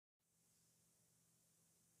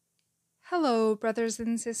Hello, brothers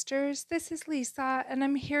and sisters. This is Lisa, and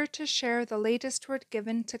I'm here to share the latest word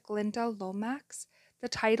given to Glynda Lomax. The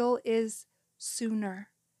title is Sooner,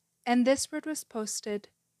 and this word was posted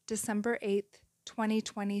December 8th,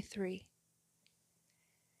 2023.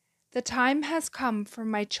 The time has come for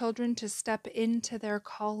my children to step into their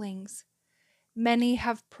callings. Many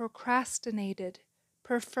have procrastinated,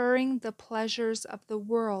 preferring the pleasures of the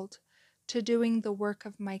world to doing the work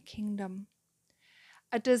of my kingdom.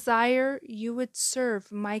 A desire you would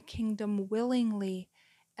serve my kingdom willingly,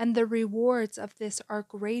 and the rewards of this are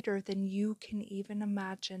greater than you can even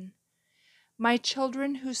imagine. My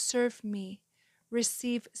children who serve me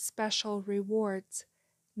receive special rewards,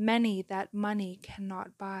 many that money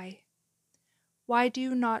cannot buy. Why do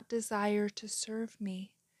you not desire to serve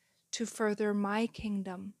me, to further my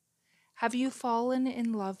kingdom? Have you fallen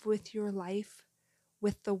in love with your life,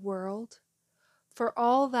 with the world? For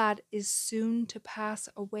all that is soon to pass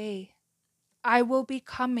away. I will be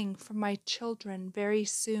coming for my children very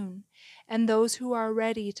soon, and those who are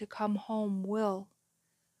ready to come home will.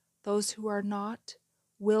 Those who are not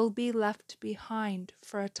will be left behind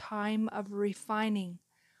for a time of refining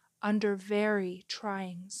under very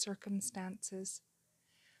trying circumstances.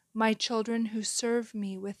 My children who serve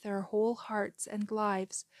me with their whole hearts and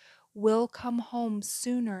lives will come home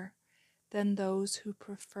sooner than those who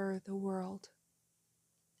prefer the world.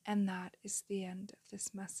 And that is the end of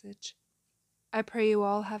this message. I pray you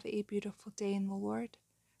all have a beautiful day in the Lord.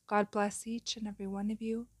 God bless each and every one of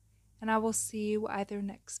you, and I will see you either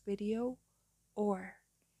next video or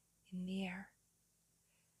in the air.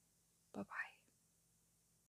 Bye-bye.